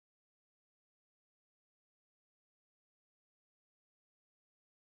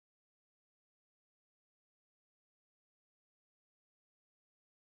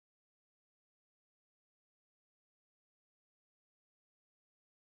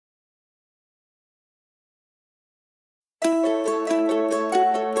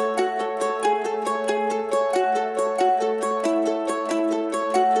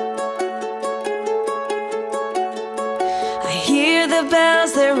the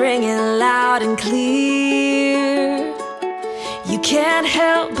bells, they're ringing loud and clear. You can't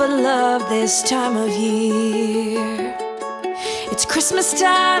help but love this time of year. It's Christmas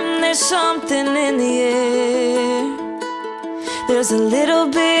time, there's something in the air. There's a little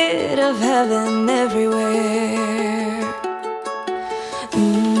bit of heaven everywhere.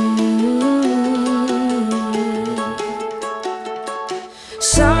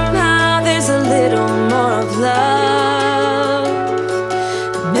 Somehow there's a little more of love.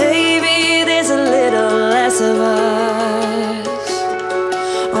 Maybe there's a little less of us.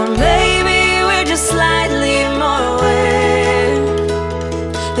 Or maybe we're just slightly more aware.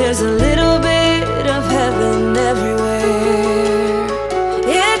 There's a little bit of heaven everywhere.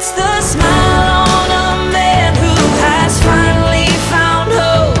 It's the smile on a man who has finally found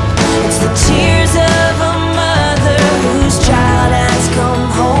hope. It's the tears of a mother whose child has come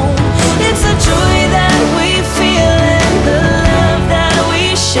home. It's the joy that we feel and the love that we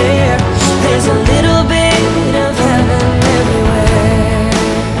share. There's a little bit of heaven everywhere.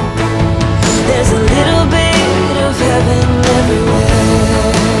 There's a little bit of heaven everywhere.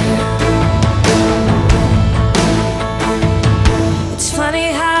 It's funny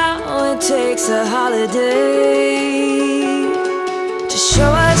how it takes a holiday to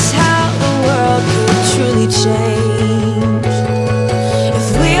show us how the world could truly change. If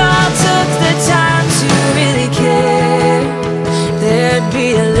we all took the time to really care, there'd be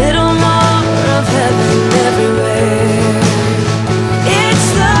a little more of heaven everywhere. It's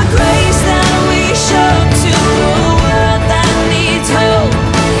the grace that we show to a world that needs hope.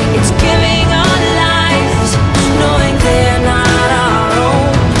 It's giving our lives, knowing they're not our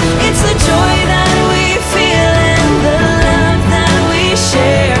own. It's the joy that we feel and the love that we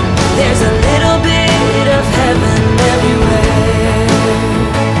share. There's a little bit of heaven everywhere.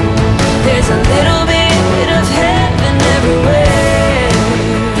 There's a little bit of heaven everywhere.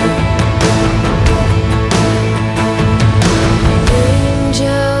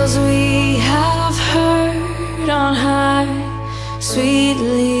 Angels we have heard on high,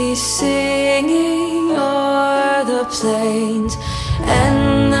 sweetly singing o'er the plains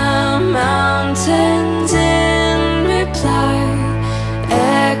and the mountains in reply,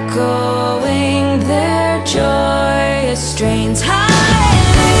 echoing their joyous strains.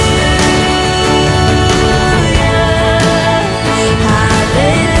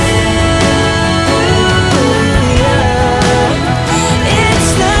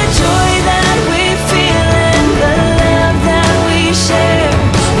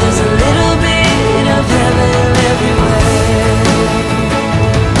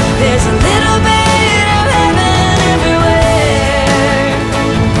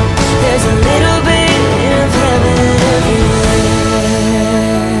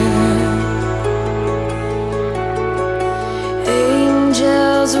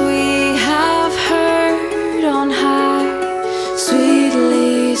 Angels we